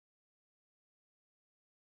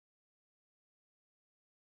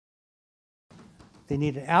They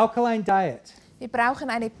need an alkaline diet Wir brauchen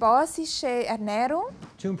eine basische Ernährung,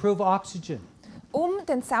 to improve oxygen.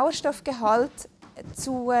 Den Sauerstoffgehalt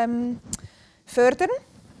zu fördern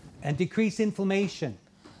And decrease inflammation.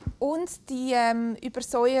 und die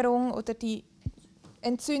Übersäuerung oder die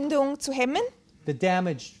Entzündung zu hemmen. The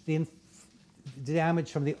damage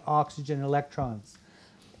from the oxygen electrons.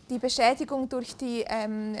 Die Beschädigung durch die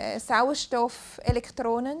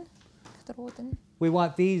Sauerstoffelektronen. We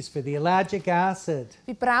want these for the ellagic acid,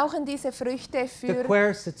 Wir brauchen diese Früchte the für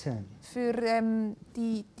quercetin,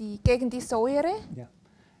 gegen die Säure. yeah,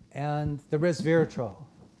 and the resveratrol.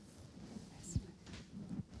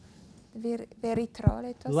 Veritral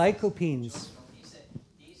etwas. Lycopenes. Diese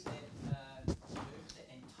Früchte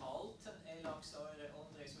enthalten Elachsäure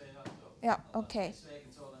und Resveratrol. Ja, okay.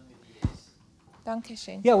 Deswegen sollen wir die essen.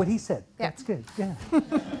 Dankeschön. Yeah, what he said. Yeah. That's good. Yeah.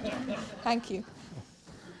 Thank you.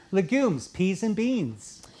 Legumes, peas and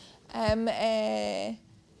beans.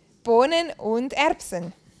 Bohnen und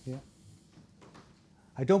Erbsen. Yeah.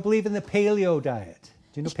 I don't believe in the paleo diet.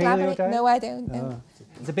 Do you know Ich glaube paleo nicht, diet? no, I don't know. Oh,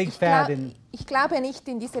 it's a big fad in. Ich glaube nicht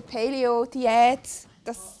in diese Paleo-Diät.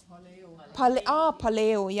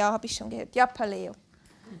 Paleo, ja, habe ich schon gehört. Ja, Paleo.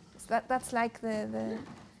 That's like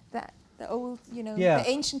the old, Yeah. the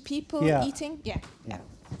ancient people Yeah. eating. Yeah.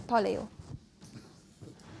 Paleo.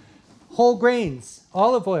 Whole grains,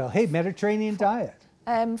 olive oil. Hey, Mediterranean diet.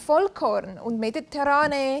 Vollkorn und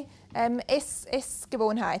mediterrane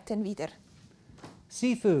Essgewohnheiten wieder.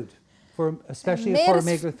 Seafood, especially for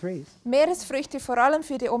omega-3s. Meeresfrüchte, vor allem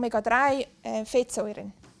für die Omega-3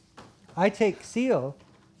 Fettsäuren. I take seal.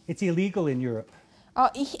 It's illegal in Europe.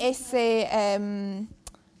 Ich esse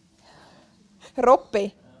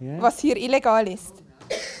Roppe, Yeah. was hier illegal ist.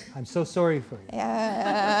 I'm so sorry for you.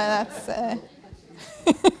 Ja, that's,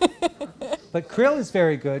 But krill is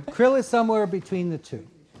very good. Krill is somewhere between the two.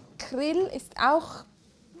 Krill ist auch,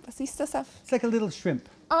 was ist das auf? It's like a little shrimp.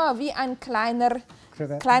 Wie ein kleiner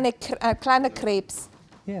Krebs.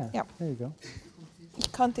 Yeah, Yeah. there you go.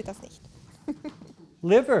 Ich kannte das nicht.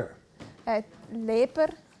 Liver. Leber.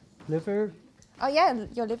 Liver, Ja,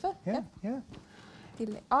 your liver. yeah, yeah.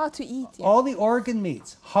 To eat. Yeah. All the organ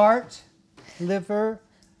meats. Heart, liver,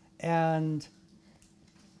 and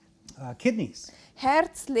kidneys.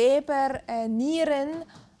 Herz, Leber, Nieren,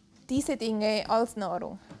 diese Dinge als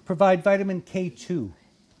Nahrung. Provide vitamin K2.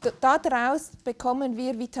 Daraus bekommen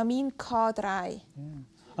wir Vitamin K3. Yeah.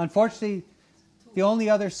 Unfortunately, the only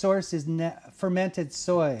other source is fermented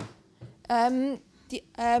soy.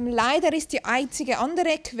 Leider ist die einzige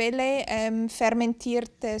andere Quelle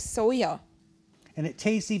fermentierte Soja. And it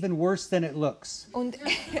tastes even worse than it looks. Und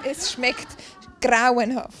es schmeckt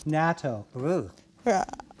grauenhaft. Natto. Ugh. Ja.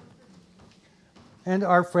 And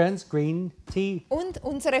our friends, green tea. Und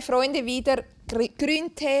unsere Freunde wieder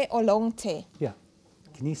Grüntee, Oolong-Tee. Yeah.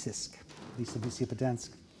 Kinesisk. Lisa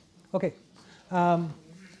Vysypadansk. Okay.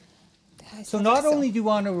 So not only do you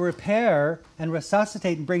want to repair and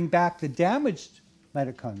resuscitate and bring back the damaged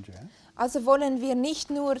mitochondria, Also wollen wir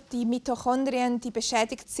nicht nur die Mitochondrien, die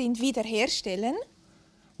beschädigt sind, wiederherstellen.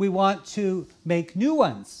 we want to make new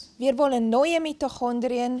ones. Wir wollen neue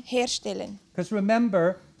Mitochondrien herstellen. Because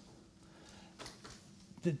remember,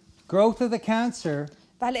 the growth of the cancer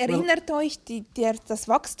Weil erinnert euch, das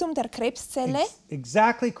Wachstum der Krebszelle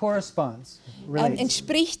exactly corresponds, relates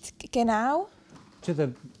entspricht genau to the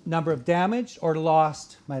number of damaged or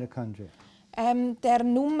lost mitochondria. der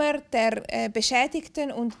Nummer der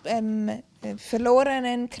beschädigten und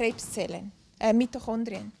verlorenen Krebszellen,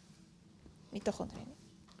 Mitochondrien.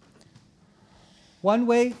 One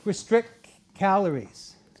way, restrict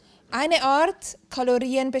calories. Eine Art,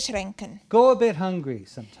 Kalorien beschränken. Go a bit hungry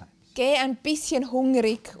sometimes. Geh ein bisschen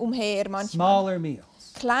hungrig umher manchmal. Smaller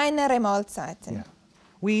meals. Kleinere Mahlzeiten.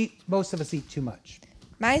 Yeah. Most of us eat too much.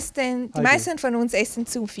 Die meisten von uns essen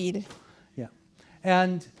zu viel. Yeah.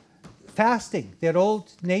 And fasting, that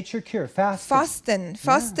old nature cure, fasting.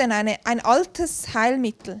 Fasten, ein altes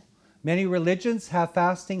Heilmittel. Many religions have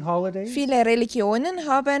fasting holidays. Viele Religionen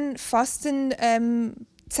haben Fastenzeiten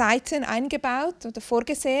eingebaut oder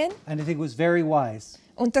vorgesehen. And I think it was very wise.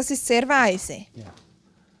 Und das ist sehr weise. Yeah.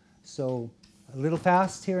 So a little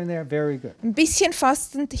fast here and there, very good. Ein bisschen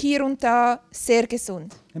Fasten hier und da, sehr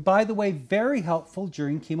gesund. And by the way, very helpful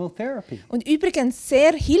during chemotherapy. Und übrigens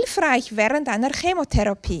sehr hilfreich während einer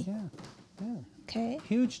Chemotherapie. Yeah. Yeah. Okay.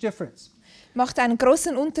 Huge difference. Macht einen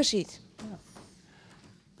großen Unterschied.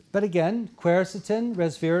 But again, quercetin,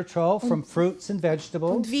 resveratrol from fruits and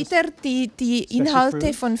vegetables. Und wieder die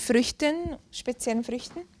Inhalte von Früchten, speziellen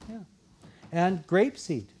Früchten. Yeah. And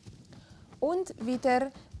grapeseed. Und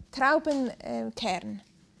wieder Traubenkern.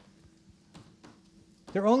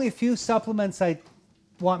 There are only a few supplements I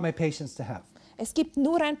want my patients to have. Es gibt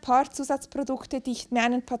nur ein paar Zusatzprodukte, die ich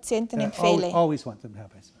meinen Patienten empfehle. Always want them to have,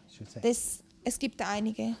 I should say. Es gibt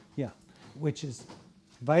einige. Yeah, which is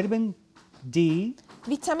vitamin D,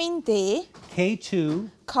 Vitamin D, K2,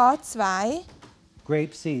 K2,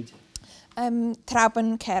 grapeseed,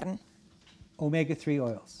 Traubenkern, omega-3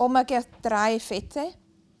 oils. Omega-3 Fette.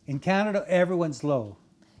 In Canada, everyone's low.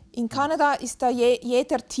 In Kanada ist da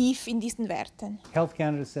jeder tief in diesen Werten. Health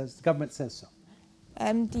Canada says, the government says so.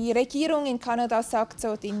 Die Regierung in Kanada sagt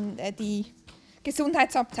so, die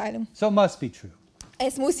Gesundheitsabteilung. So it must be true.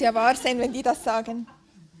 Es muss ja wahr sein, wenn die das sagen.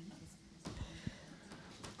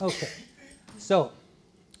 Okay, so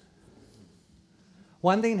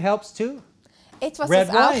one thing helps too. Etwas, Red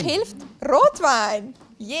das auch wine. hilft, Rotwein.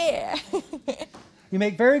 Yeah! You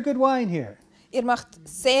make very good wine here. Ihr macht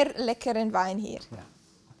sehr leckeren Wein hier.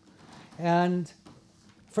 Yeah. And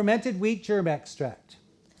fermented wheat germ extract.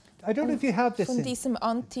 I don't know if you have this Von in. diesem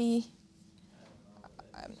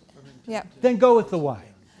ja. Then go with the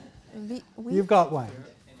wine. Wie? You've got wine.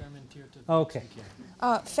 Okay.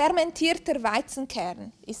 Fermentierter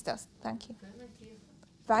Weizenkern ist das. Thank you.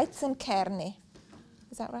 Weizenkerne.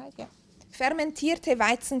 Is that right? Yeah. Fermentierte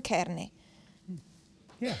Weizenkerne.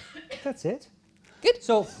 Yeah, that's it. Good.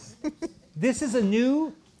 So this is a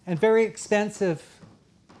new and very expensive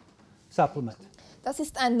supplement. Das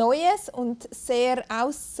ist ein neues und sehr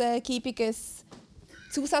ausgiebiges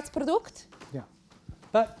Zusatzprodukt. Yeah,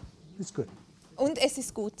 but it's good. Und es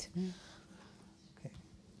ist gut. Okay.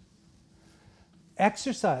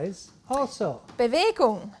 Exercise also.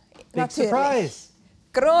 Bewegung. Big Natürlich. surprise.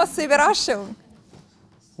 Große Überraschung.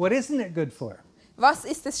 What isn't it good for? Was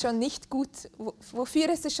ist es schon nicht gut? Wofür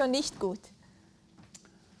ist es schon nicht gut?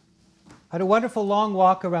 I had a wonderful long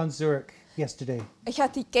walk around Zurich yesterday. Ich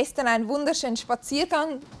hatte gestern einen wunderschönen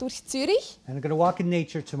Spaziergang durch Zürich. And I'm going to walk in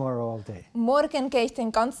nature tomorrow all day. Morgen gehe ich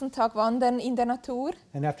den ganzen Tag wandern in der Natur.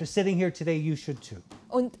 And after sitting here today, you should too.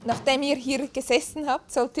 Und nachdem ihr hier gesessen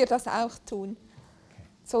habt, solltet ihr das auch tun.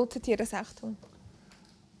 Solltet ihr das auch tun.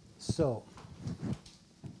 So,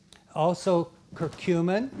 also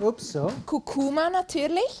curcumin, Kurkuma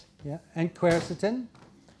natürlich. yeah, and quercetin.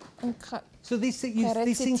 Und, So these things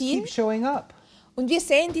Quercetin. keep showing up. und wir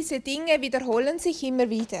sehen, diese Dinge wiederholen sich immer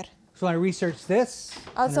wieder. So I researched this.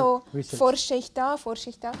 and I Also researched- forsche ich da,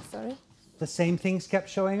 sorry. the same things kept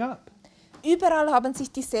showing up. Überall haben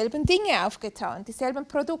sich dieselben Dinge aufgetan, dieselben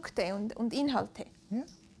Produkte und Inhalte. Yeah.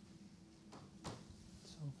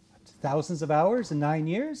 So thousands of hours in 9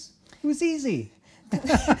 years. It was easy.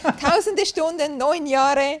 Tausende Stunden, 9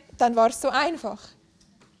 Jahre, dann war es so einfach.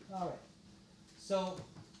 All right. So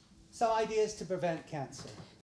some ideas to prevent cancer.